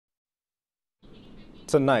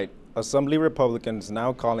Tonight, Assembly Republicans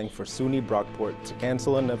now calling for SUNY Brockport to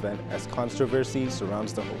cancel an event as controversy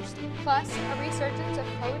surrounds the host. Plus, a resurgence of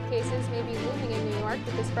COVID cases may be looming in New York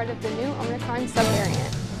with the spread of the new Omicron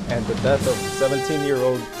subvariant. And the death of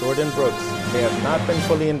 17-year-old Jordan Brooks may have not been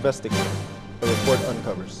fully investigated, the report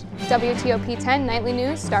uncovers. WTOP 10 Nightly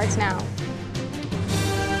News starts now.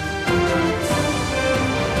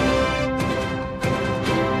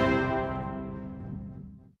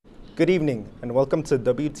 Good evening, and welcome to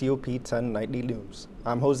WTOP 10 Nightly News.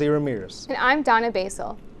 I'm Jose Ramirez. And I'm Donna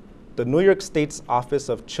Basel. The New York State's Office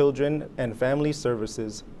of Children and Family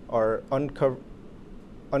Services are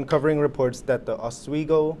uncovering reports that the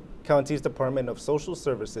Oswego County's Department of Social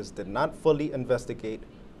Services did not fully investigate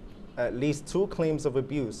at least 2 claims of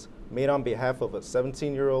abuse made on behalf of a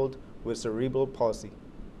 17-year-old with cerebral palsy,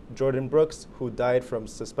 Jordan Brooks, who died from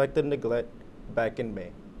suspected neglect back in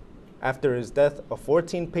May. After his death, a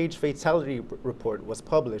 14-page fatality report was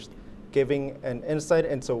published, giving an insight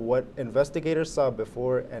into what investigators saw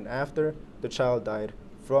before and after the child died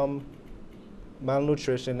from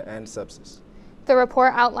malnutrition and sepsis. The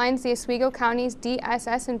report outlines the Oswego County's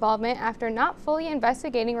DSS involvement after not fully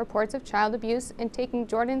investigating reports of child abuse and taking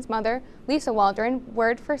Jordan's mother, Lisa Waldron,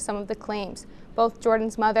 word for some of the claims. Both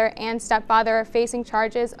Jordan's mother and stepfather are facing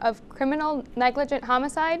charges of criminal negligent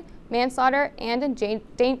homicide, manslaughter, and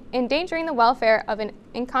endangering the welfare of an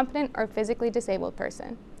incompetent or physically disabled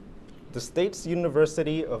person. The state's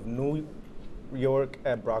University of New York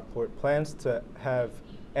at Brockport plans to have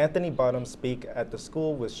Anthony Bottom speak at the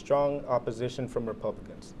school with strong opposition from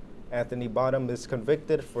Republicans. Anthony Bottom is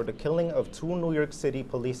convicted for the killing of 2 New York City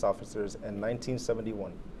police officers in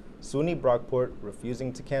 1971. SUNY Brockport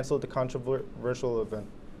refusing to cancel the controversial event,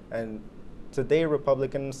 and today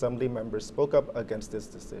Republican Assembly members spoke up against this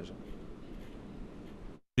decision.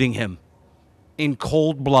 Shooting him in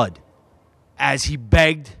cold blood as he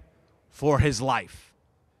begged for his life.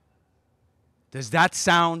 Does that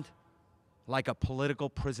sound like a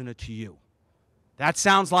political prisoner to you? That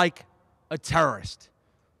sounds like a terrorist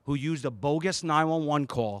who used a bogus 911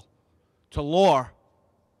 call to lure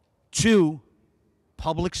 2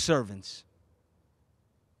 public servants,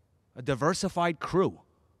 a diversified crew,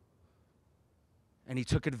 and he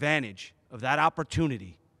took advantage of that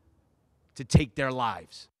opportunity to take their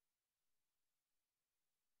lives.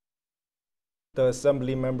 The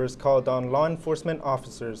Assembly members called on law enforcement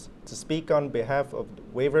officers to speak on behalf of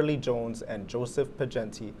Waverly Jones and Joseph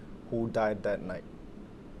Pagenti, who died that night.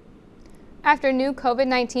 After new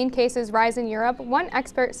COVID-19 cases rise in Europe, one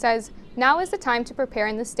expert says now is the time to prepare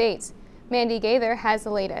in the States. Mandy Gaither has the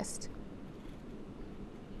latest.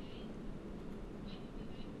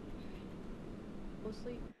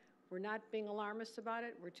 We're not being alarmist about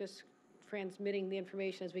it. We're just transmitting the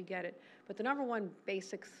information as we get it. But the number one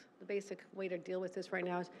the basic way to deal with this right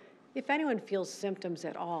now is if anyone feels symptoms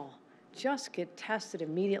at all, just get tested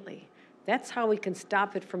immediately. That's how we can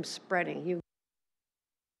stop it from spreading.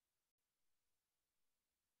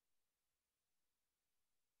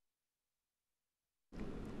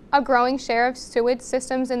 A growing share of sewage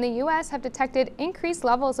systems in the U.S. have detected increased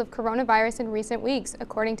levels of coronavirus in recent weeks,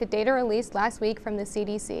 according to data released last week from the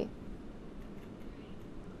CDC.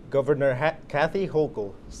 Governor Kathy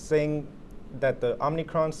Hochul saying that the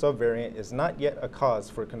Omicron subvariant is not yet a cause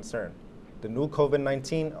for concern. The new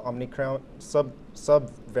COVID-19 Omicron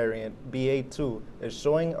subvariant BA2 is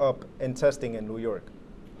showing up in testing in New York.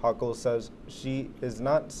 Hochul says she is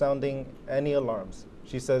not sounding any alarms.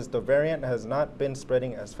 She says the variant has not been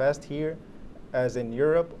spreading as fast here as in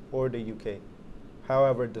Europe or the UK.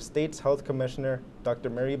 However, the state's health commissioner, Dr.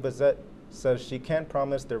 Mary Bazette, says she can't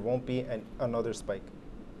promise there won't be another spike.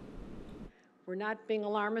 We're not being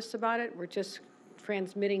alarmist about it. We're just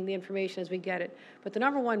transmitting the information as we get it. But the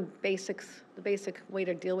number one the basic way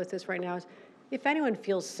to deal with this right now is if anyone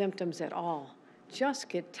feels symptoms at all, just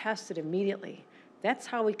get tested immediately. That's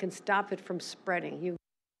how we can stop it from spreading.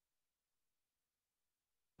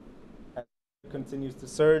 As it continues to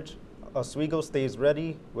surge, Oswego stays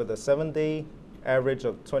ready with a 7-day average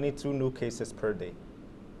of 22 new cases per day.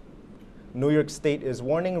 New York State is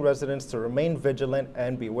warning residents to remain vigilant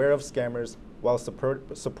and beware of scammers. While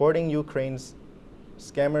supporting Ukraine's,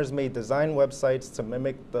 scammers may design websites to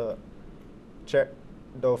mimic the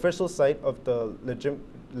official site of the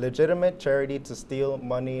legitimate charity to steal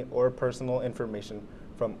money or personal information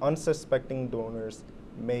from unsuspecting donors.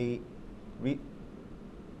 May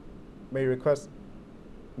request.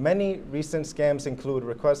 Many recent scams include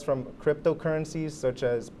requests from cryptocurrencies such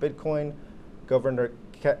as Bitcoin. Governor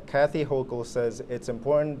Kathy Hochul says it's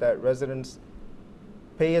important that residents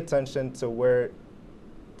pay attention to where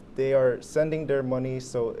they are sending their money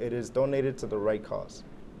so it is donated to the right cause.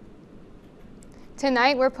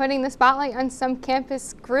 Tonight, we're putting the spotlight on some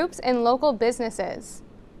campus groups and local businesses.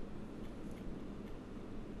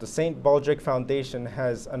 The St. Baldrick Foundation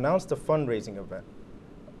has announced a fundraising event.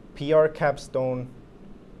 PR capstone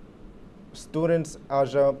students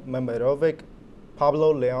Aja Memerovic,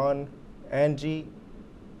 Pablo Leon, Angie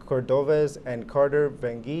Cordovez, and Carter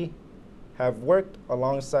Vengi have worked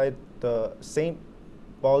alongside the St.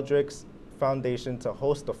 Baldrick's Foundation to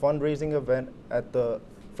host a fundraising event at the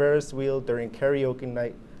Ferris wheel during karaoke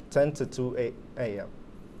night 10 to 2 a.m.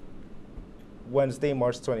 Wednesday,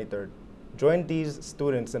 March 23rd. Join these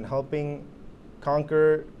students in helping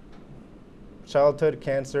conquer childhood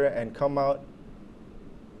cancer and come out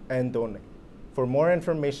and donate. For more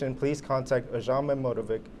information, please contact Aja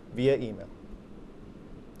Memerovic via email.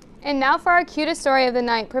 And now for our cutest story of the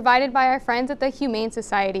night, provided by our friends at the Humane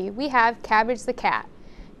Society. We have Cabbage the cat.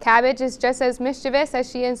 Cabbage is just as mischievous as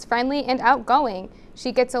she is friendly and outgoing.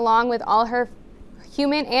 She gets along with all her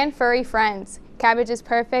human and furry friends. Cabbage is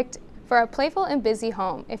perfect for a playful and busy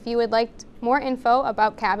home. If you would like more info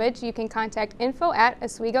about Cabbage, you can contact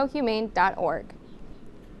info@oswegohumane.org.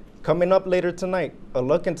 Coming up later tonight, a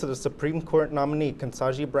look into the Supreme Court nominee,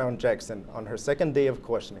 Ketanji Brown Jackson, on her second day of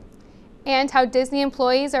questioning. And how Disney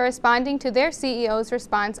employees are responding to their CEO's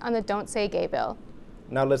response on the Don't Say Gay bill.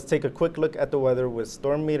 Now let's take a quick look at the weather with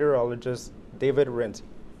storm meteorologist David Renzi.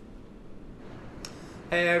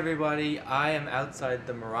 Hey everybody, I am outside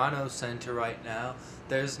the Murano Center right now.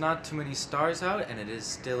 There's not too many stars out and it is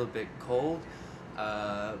still a bit cold,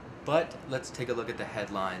 but let's take a look at the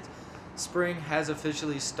headlines. Spring has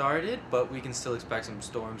officially started, but we can still expect some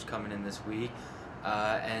storms coming in this week.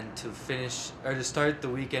 And to start the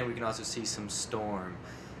weekend, we can also see some storm.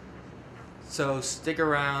 So stick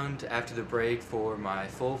around after the break for my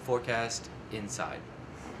full forecast inside.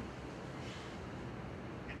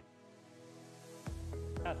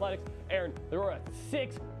 Athletics. Aaron, there were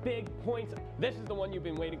 6 big points. This is the one you've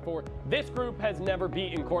been waiting for. This group has never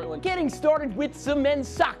beaten Cortland. Getting started with some men's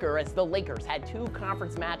soccer as the Lakers had 2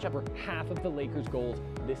 conference matchups. For half of the Lakers' goals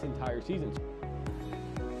this entire season.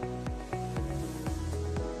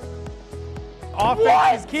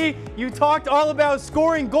 Offense is key. You talked all about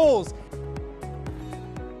scoring goals.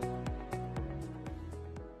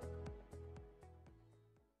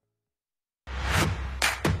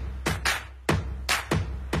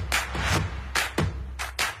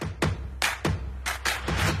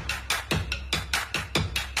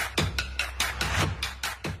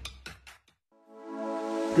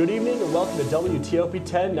 Good evening and welcome to WTOP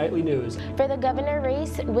 10 Nightly News. For the governor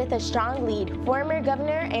race with a strong lead, former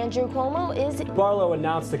Governor Andrew Cuomo is... Barlow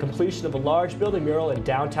announced the completion of a large building mural in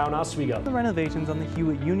downtown Oswego. The renovations on the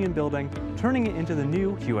Hewitt Union Building, turning it into the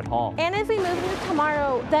new Hewitt Hall. And as we move into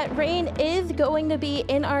tomorrow, that rain is going to be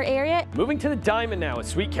in our area. Moving to the Diamond now, as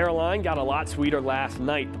Sweet Caroline got a lot sweeter last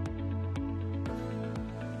night.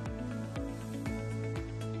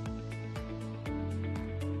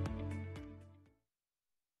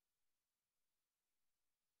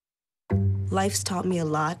 Life's taught me a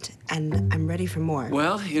lot, and I'm ready for more.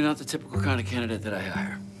 Well, you're not the typical kind of candidate that I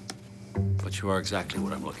hire. But you are exactly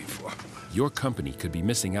what I'm looking for. Your company could be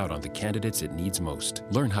missing out on the candidates it needs most.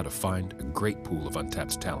 Learn how to find a great pool of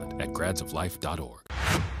untapped talent at gradsoflife.org.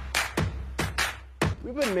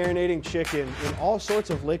 We've been marinating chicken in all sorts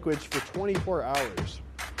of liquids for 24 hours.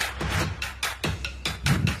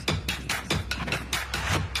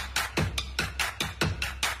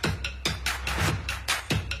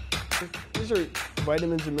 These are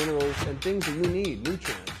vitamins and minerals and things that you need,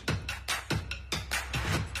 nutrients.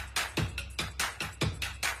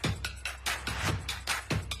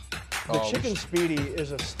 The chicken speedy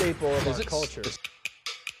is a staple of our culture.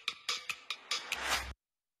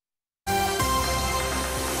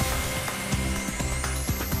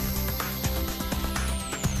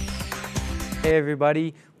 Hey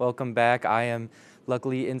everybody, welcome back. I am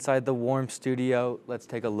luckily inside the warm studio. Let's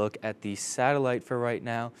take a look at the satellite for right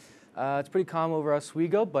now. It's pretty calm over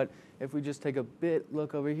Oswego, but if we just take a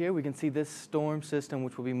look over here, we can see this storm system,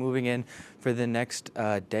 which will be moving in for the next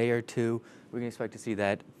day or two. We can expect to see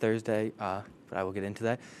that Thursday, but I will get into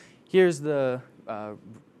that. Here's the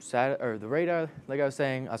radar. Like I was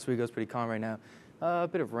saying, Oswego's pretty calm right now. A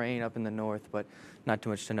bit of rain up in the north, but not too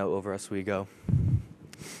much to know over Oswego.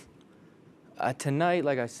 Tonight,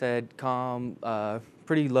 like I said, calm,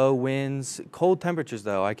 pretty low winds, cold temperatures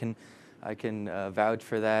though. I can vouch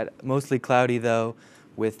for that. Mostly cloudy though,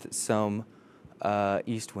 with some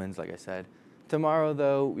east winds, like I said. Tomorrow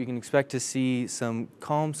though, we can expect to see some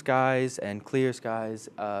calm skies and clear skies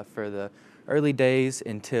for the early days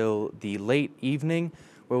until the late evening,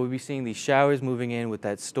 where we'll be seeing these showers moving in with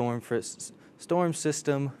that storm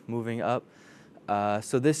system moving up.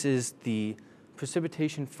 So this is the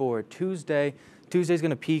precipitation for Tuesday. Tuesday's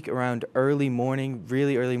going to peak around early morning,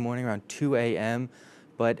 really early morning, around 2 a.m.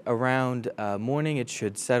 But around morning, it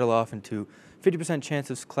should settle off into 50% chance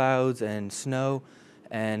of clouds and snow,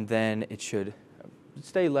 and then it should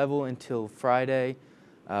stay level until Friday.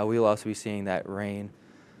 We'll also be seeing that rain.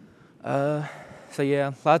 So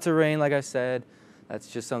yeah, lots of rain, like I said. That's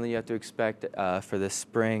just something you have to expect for this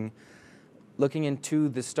spring. Looking into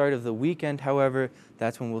the start of the weekend, however,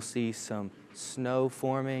 that's when we'll see some snow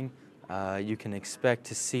forming. You can expect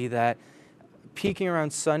to see that peaking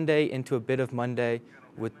around Sunday into a bit of Monday,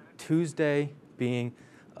 with Tuesday being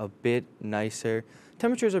a bit nicer.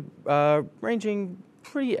 Temperatures are ranging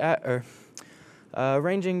pretty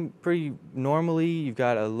normally. You've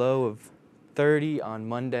got a low of 30 on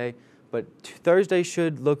Monday, but Thursday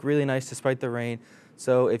should look really nice despite the rain.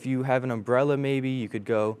 So if you have an umbrella, maybe you could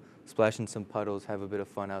go splash in some puddles, have a bit of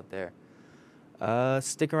fun out there.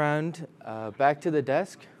 Stick around. Back to the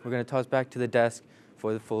desk. We're going to toss back to the desk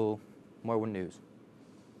for the full more news.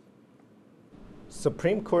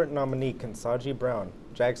 Supreme Court nominee Ketanji Brown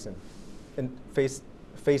Jackson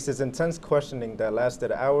faces intense questioning that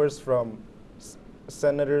lasted hours from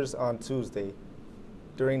senators on Tuesday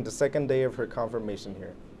during the second day of her confirmation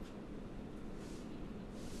hearing.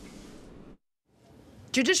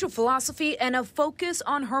 Judicial philosophy and a focus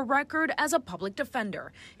on her record as a public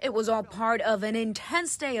defender. It was all part of an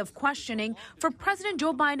intense day of questioning for President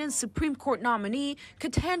Joe Biden's Supreme Court nominee,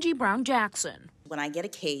 Ketanji Brown Jackson. When I get a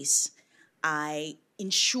case, I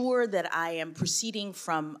ensure that I am proceeding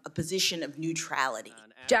from a position of neutrality.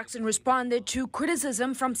 Jackson responded to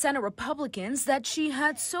criticism from Senate Republicans that she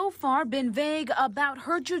had so far been vague about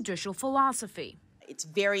her judicial philosophy. It's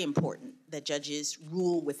very important that judges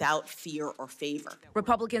rule without fear or favor.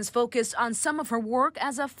 Republicans focused on some of her work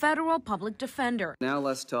as a federal public defender. Now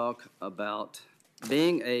let's talk about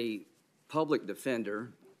being a public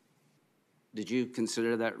defender. Did you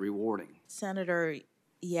consider that rewarding? Senator,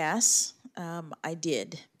 yes, I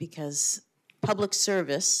did, because public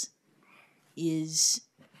service is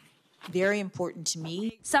very important to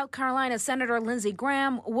me. South Carolina Senator Lindsey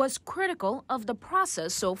Graham was critical of the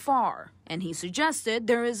process so far, and he suggested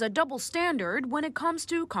there is a double standard when it comes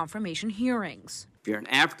to confirmation hearings. If you're an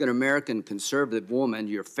African-American conservative woman,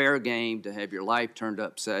 you're fair game to have your life turned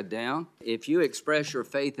upside down. If you express your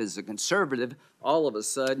faith as a conservative, all of a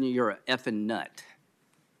sudden you're a effing nut.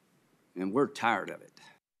 And we're tired of it.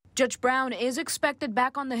 Judge Brown is expected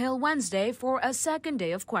back on the Hill Wednesday for a second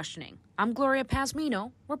day of questioning. I'm Gloria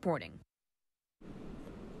Pasmino reporting.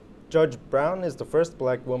 Judge Brown is the first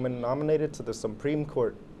black woman nominated to the Supreme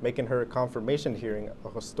Court, making her confirmation hearing a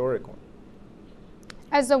historic one.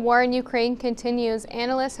 As the war in Ukraine continues,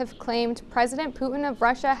 analysts have claimed President Putin of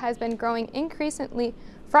Russia has been growing increasingly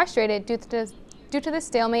frustrated due to the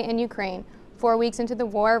stalemate in Ukraine. 4 weeks into the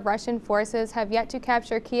war, Russian forces have yet to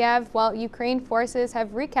capture Kiev, while Ukraine forces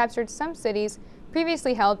have recaptured some cities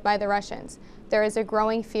previously held by the Russians. There is a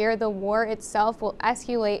growing fear the war itself will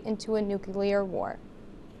escalate into a nuclear war.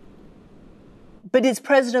 But it's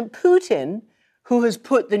President Putin who has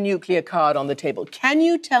put the nuclear card on the table. Can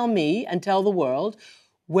you tell me and tell the world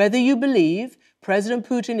whether you believe President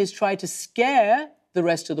Putin is trying to scare the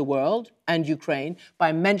rest of the world and Ukraine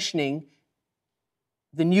by mentioning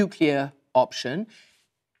the nuclear option?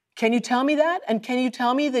 Can you tell me that? And can you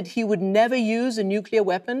tell me that he would never use a nuclear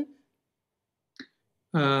weapon?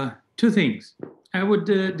 Two things. I would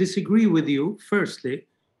disagree with you. Firstly,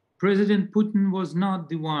 President Putin was not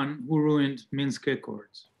the one who ruined Minsk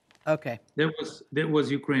Accords. Okay. That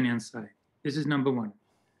was Ukrainian side. This is number one.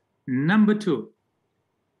 Number two,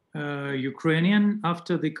 Ukrainian,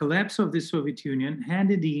 after the collapse of the Soviet Union,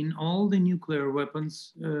 handed in all the nuclear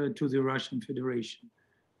weapons to the Russian Federation.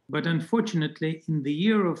 But unfortunately, in the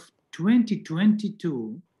year of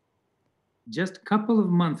 2022, just a couple of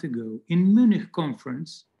months ago, in Munich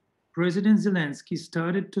conference, President Zelensky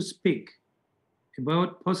started to speak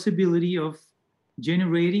about possibility of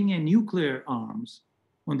generating a nuclear arms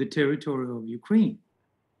on the territory of Ukraine.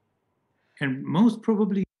 And most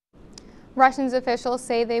probably Russian officials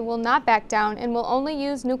say they will not back down and will only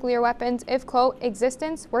use nuclear weapons if, quote,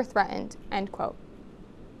 existence were threatened, end quote.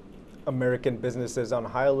 American businesses on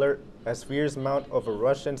high alert as fears mount of a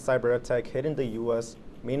Russian cyber attack hitting the U.S.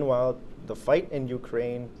 Meanwhile, the fight in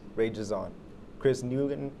Ukraine rages on. Chris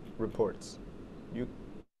Newton reports.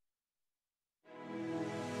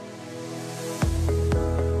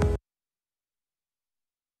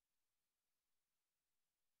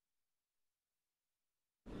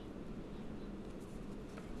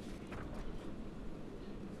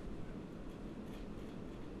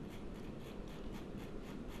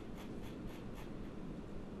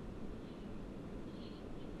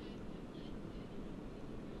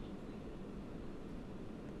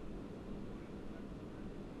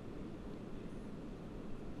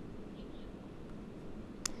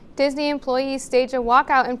 Disney employees staged a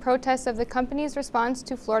walkout in protest of the company's response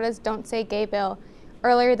to Florida's Don't Say Gay bill.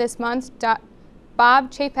 Earlier this month,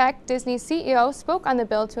 Bob Chapek, Disney's CEO, spoke on the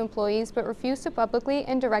bill to employees but refused to publicly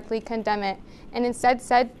and directly condemn it, and instead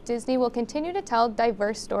said Disney will continue to tell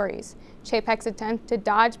diverse stories. Chapek's attempt to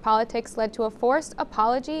dodge politics led to a forced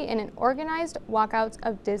apology and an organized walkout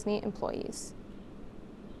of Disney employees.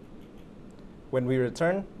 When we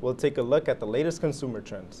return, we'll take a look at the latest consumer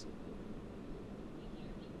trends.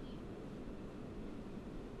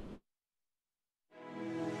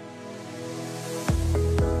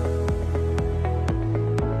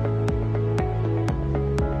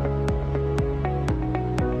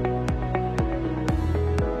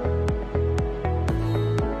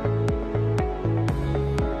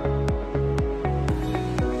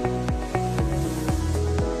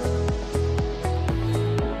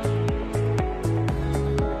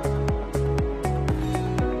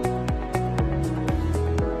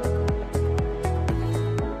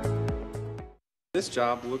 This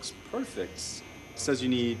job looks perfect. It says you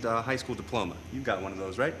need a high school diploma. You got one of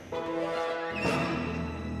those, right?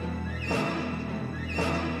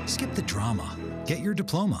 Skip the drama. Get your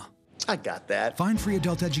diploma. I got that. Find free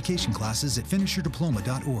adult education classes at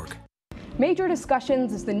finishyourdiploma.org. Major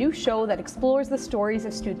Discussions is the new show that explores the stories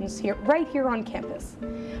of students right here on campus.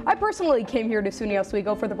 I personally came here to SUNY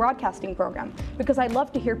Oswego for the broadcasting program because I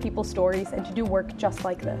love to hear people's stories and to do work just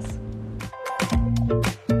like this.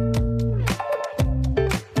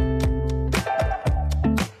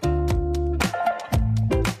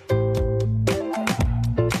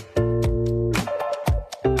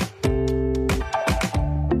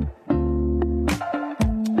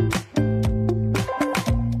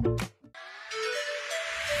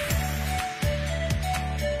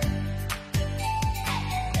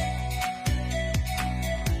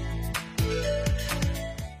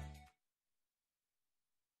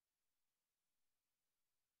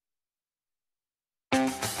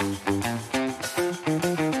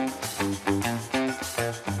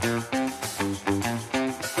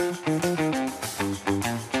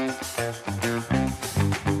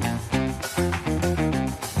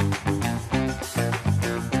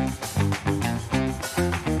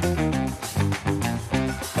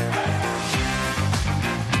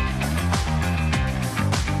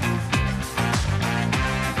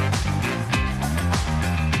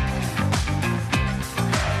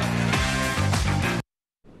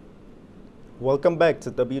 Welcome back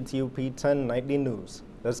to WTOP 1090 News.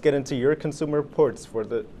 Let's get into your consumer reports for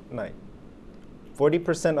the night.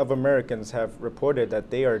 40% of Americans have reported that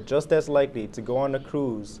they are just as likely to go on a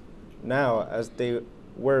cruise now as they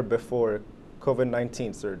were before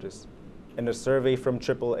COVID-19 surges. In a survey from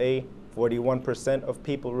AAA, 41% of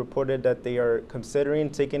people reported that they are considering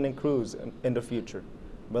taking a cruise in the future.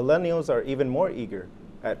 Millennials are even more eager,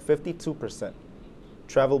 at 52%.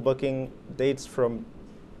 Travel booking dates from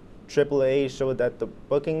AAA show that the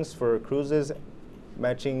bookings for cruises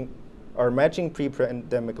are matching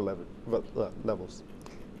pre-pandemic levels.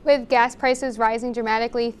 With gas prices rising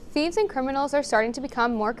dramatically, thieves and criminals are starting to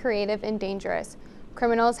become more creative and dangerous.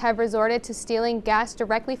 Criminals have resorted to stealing gas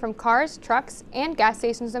directly from cars, trucks, and gas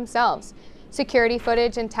stations themselves. Security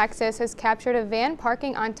footage in Texas has captured a van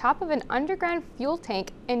parking on top of an underground fuel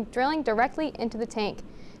tank and drilling directly into the tank.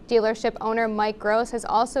 Dealership owner Mike Gross has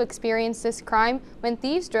also experienced this crime when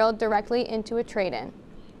thieves drilled directly into a trade-in.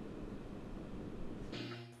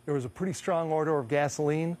 There was a pretty strong odor of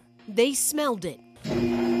gasoline. They smelled it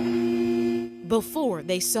before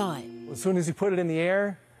they saw it. As soon as he put it in the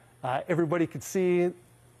air, everybody could see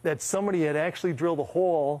that somebody had actually drilled a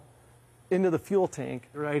hole into the fuel tank.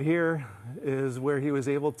 Right here is where he was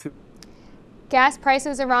able to. Gas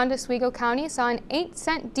prices around Oswego County saw an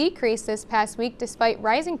 8-cent decrease this past week despite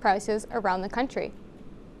rising prices around the country.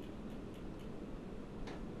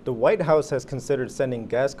 The White House has considered sending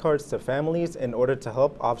gas cards to families in order to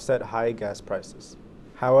help offset high gas prices.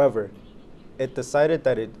 However, it decided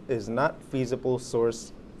that it is not feasible.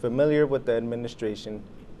 Source familiar with the administration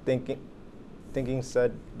thinking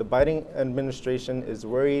said the Biden administration is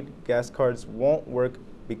worried gas cards won't work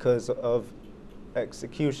because of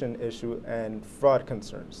execution issue and fraud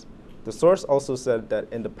concerns. The source also said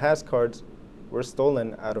that in the past, cards were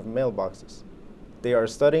stolen out of mailboxes. They are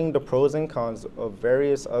studying the pros and cons of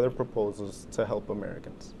various other proposals to help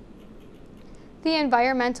Americans. The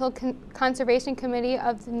Environmental Conservation Committee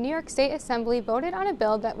of the New York State Assembly voted on a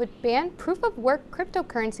bill that would ban proof-of-work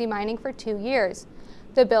cryptocurrency mining for 2 years.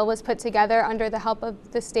 The bill was put together under the help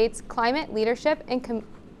of the state's Climate Leadership and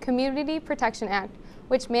Community Protection Act,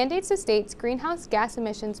 which mandates the state's greenhouse gas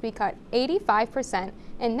emissions be cut 85%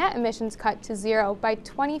 and net emissions cut to zero by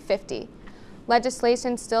 2050.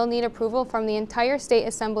 Legislation still need approval from the entire state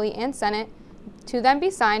assembly and Senate to then be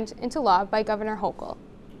signed into law by Governor Hochul.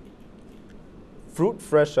 Fruit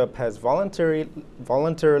Fresh Up has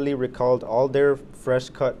voluntarily recalled all their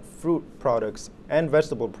fresh-cut fruit products and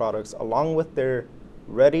vegetable products, along with their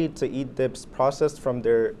ready-to-eat dips processed from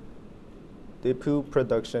their DePue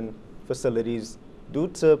production facilities due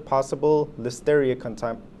to possible listeria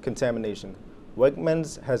contamination.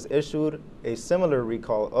 Wegmans has issued a similar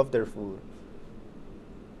recall of their food.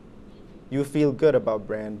 You feel good about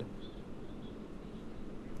brand.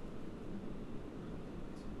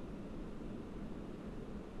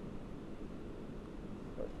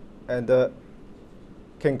 And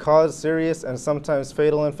can cause serious and sometimes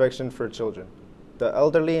fatal infection for children, the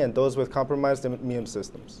elderly, and those with compromised immune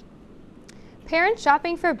systems. Parents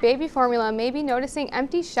shopping for baby formula may be noticing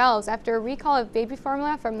empty shelves after a recall of baby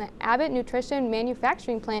formula from the Abbott Nutrition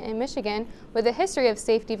manufacturing plant in Michigan with a history of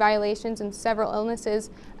safety violations and several illnesses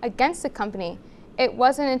against the company. It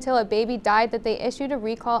wasn't until a baby died that they issued a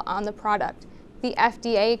recall on the product. The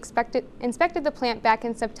FDA inspected the plant back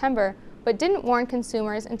in September, but didn't warn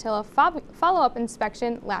consumers until a follow-up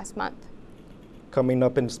inspection last month. Coming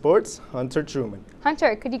up in sports, Hunter Truman.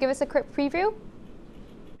 Hunter, could you give us a quick preview?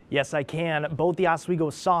 Yes, I can. Both the Oswego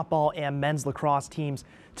softball and men's lacrosse teams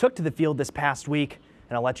took to the field this past week,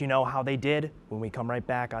 and I'll let you know how they did when we come right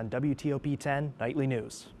back on WTOP 10 Nightly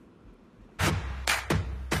News.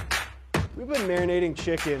 We've been marinating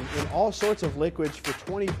chicken in all sorts of liquids for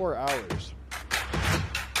 24 hours.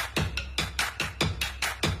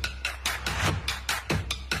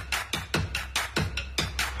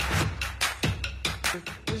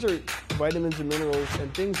 These are vitamins and minerals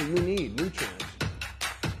and things that you need, nutrients.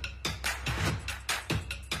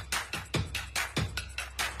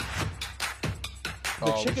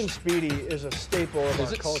 The chicken speedy is a staple of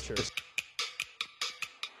our culture.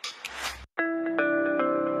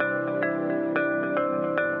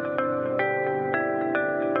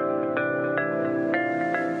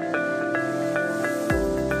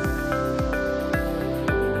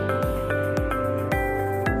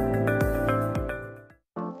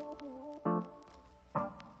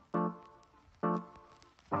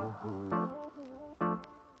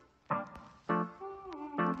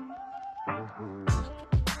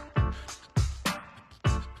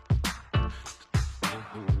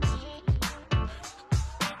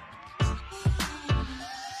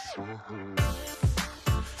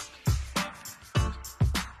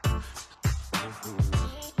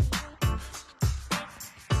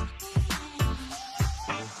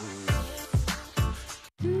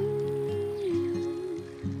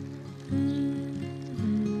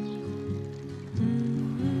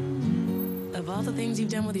 Of all the things you've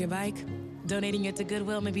done with your bike, donating it to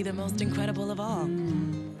Goodwill may be the most incredible of all.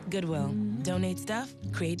 Goodwill. Donate stuff,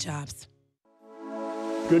 create jobs.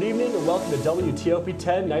 Good evening and welcome to WTOP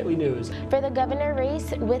 10 Nightly News. For the governor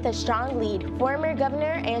race with a strong lead, former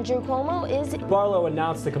Governor Andrew Cuomo is... Barlow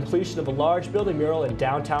announced the completion of a large building mural in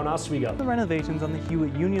downtown Oswego. The renovations on the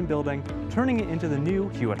Hewitt Union building, turning it into the new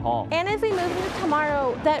Hewitt Hall. And as we move into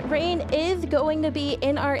tomorrow, that rain is going to be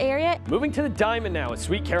in our area. Moving to the Diamond now, as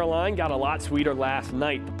Sweet Caroline got a lot sweeter last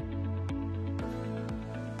night.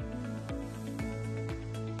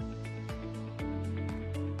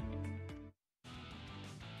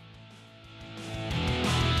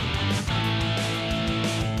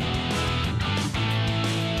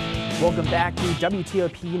 Welcome back to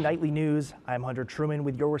WTOP Nightly News. I'm Hunter Truman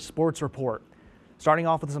with your sports report. Starting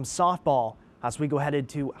off with some softball, Oswego headed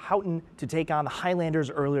to Houghton to take on the Highlanders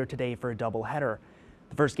earlier today for a doubleheader.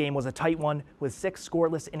 The first game was a tight one with 6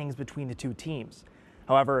 scoreless innings between the two teams.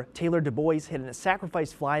 However, Taylor Du Bois hit a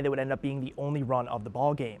sacrifice fly that would end up being the only run of the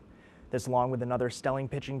ball game. This, along with another stellar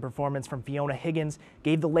pitching performance from Fiona Higgins,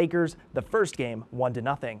 gave the Lakers the first game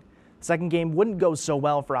 1-0. Second game wouldn't go so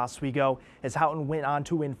well for Oswego as Houghton went on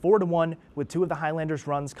to win 4-1 with 2 of the Highlanders'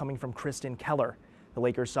 runs coming from Kristen Keller. The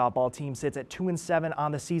Lakers softball team sits at 2-7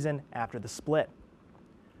 on the season after the split.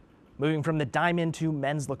 Moving from the Diamond to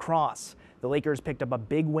men's lacrosse, the Lakers picked up a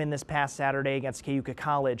big win this past Saturday against Cayuga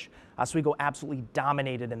College. Oswego absolutely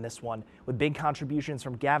dominated in this one with big contributions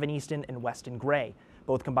from Gavin Easton and Weston Gray,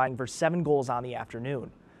 both combining for 7 goals on the afternoon.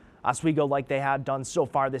 Oswego, like they had done so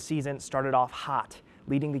far this season, started off hot,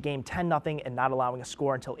 leading the game 10-0 and not allowing a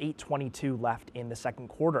score until 8:22 left in the second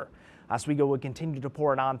quarter. Oswego would continue to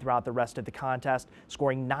pour it on throughout the rest of the contest,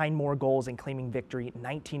 scoring 9 more goals and claiming victory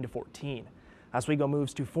 19-14. Oswego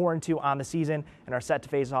moves to 4-2 on the season and are set to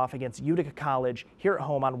face off against Utica College here at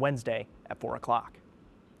home on Wednesday at 4 o'clock.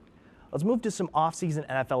 Let's move to some off-season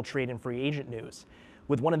NFL trade and free agent news,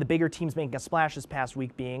 with one of the bigger teams making a splash this past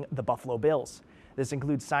week being the Buffalo Bills. This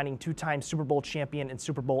includes signing two-time Super Bowl champion and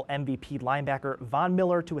Super Bowl MVP linebacker Von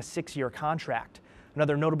Miller to a 6-year contract.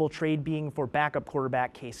 Another notable trade being for backup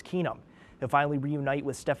quarterback Case Keenum. He'll finally reunite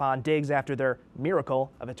with Stephon Diggs after their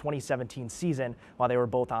miracle of a 2017 season while they were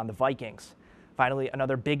both on the Vikings. Finally,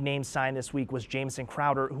 another big name signed this week was Jamison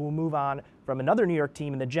Crowder, who will move on from another New York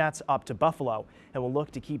team in the Jets up to Buffalo and will look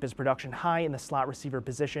to keep his production high in the slot receiver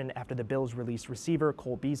position after the Bills released receiver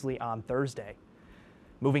Cole Beasley on Thursday.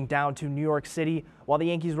 Moving down to New York City, while the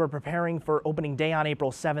Yankees were preparing for opening day on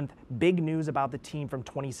April 7th, big news about the team from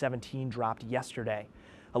 2017 dropped yesterday.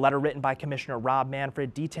 A letter written by Commissioner Rob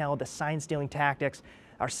Manfred detailed the sign-stealing tactics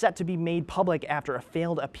are set to be made public after a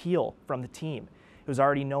failed appeal from the team. It was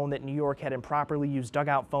already known that New York had improperly used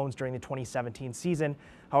dugout phones during the 2017 season.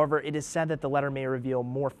 However, it is said that the letter may reveal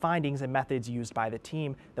more findings and methods used by the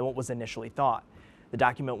team than what was initially thought. The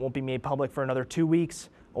document won't be made public for another 2 weeks.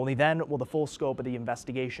 Only then will the full scope of the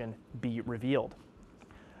investigation be revealed.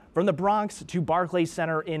 From the Bronx to Barclays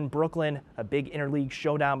Center in Brooklyn, a big interleague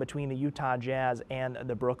showdown between the Utah Jazz and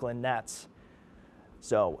the Brooklyn Nets.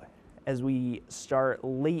 So, as we start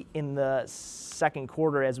late in the second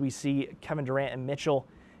quarter, as we see Kevin Durant and Mitchell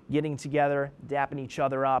getting together, dapping each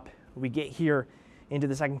other up, we get here into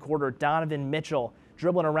the second quarter. Donovan Mitchell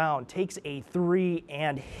dribbling around, takes a three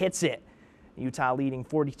and hits it. Utah leading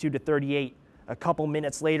 42-38. A couple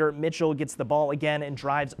minutes later, Mitchell gets the ball again and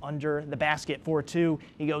drives under the basket for two.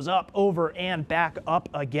 He goes up, over, and back up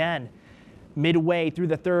again. Midway through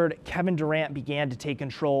the third, Kevin Durant began to take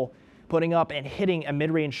control, putting up and hitting a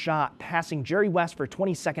mid-range shot, passing Jerry West for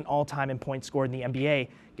 22nd all-time in points scored in the NBA,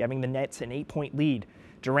 giving the Nets an 8-point lead.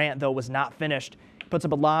 Durant, though, was not finished. Puts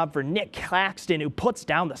up a lob for Nick Claxton, who puts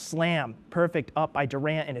down the slam. Perfect up by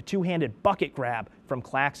Durant and a two-handed bucket grab from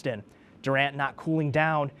Claxton. Durant not cooling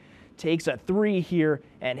down, takes a three here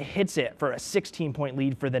and hits it for a 16-point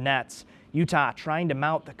lead for the Nets. Utah trying to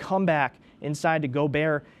mount the comeback inside to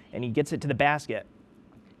Gobert, and he gets it to the basket.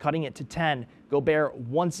 Cutting it to 10. Gobert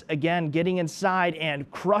once again getting inside and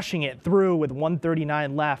crushing it through with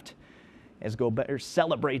 1:39 left as Gobert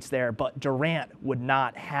celebrates there, but Durant would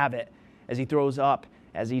not have it as he throws up,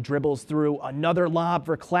 as he dribbles through another lob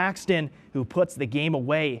for Claxton, who puts the game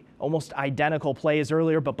away. Almost identical play as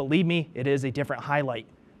earlier, but believe me, it is a different highlight.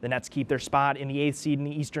 The Nets keep their spot in the 8th seed in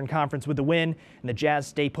the Eastern Conference with the win, and the Jazz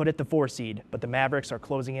stay put at the 4 seed, but the Mavericks are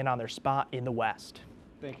closing in on their spot in the West.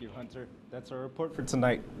 Thank you, Hunter. That's our report for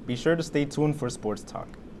tonight. Be sure to stay tuned for Sports Talk.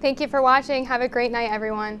 Thank you for watching. Have a great night,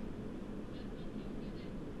 everyone.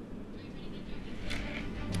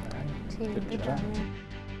 Good job.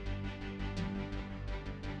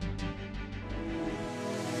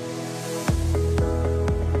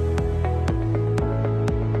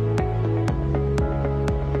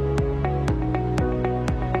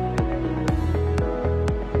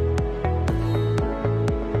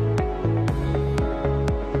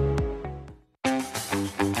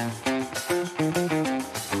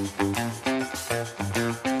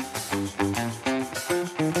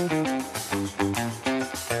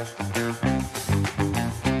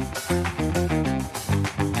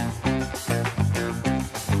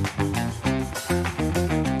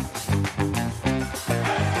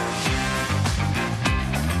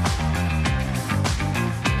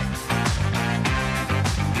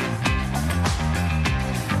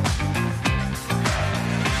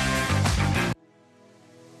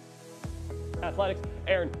 Athletics.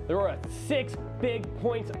 Aaron, there were 6 big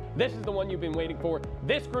points. This is the one you've been waiting for.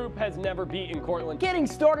 This group has never beaten Cortland. Getting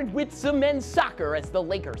started with some men's soccer as the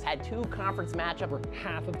Lakers had 2 conference matchups. For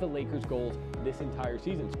half of the Lakers' goals this entire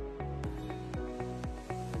season.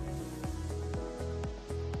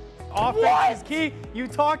 Offense is key. You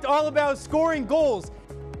talked all about scoring goals.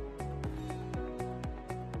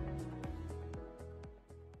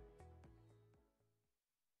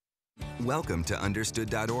 Welcome to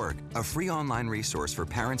Understood.org, a free online resource for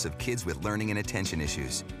parents of kids with learning and attention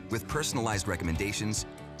issues, with personalized recommendations,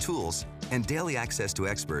 tools, and daily access to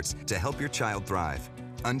experts to help your child thrive.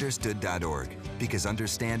 Understood.org, because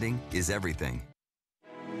understanding is everything.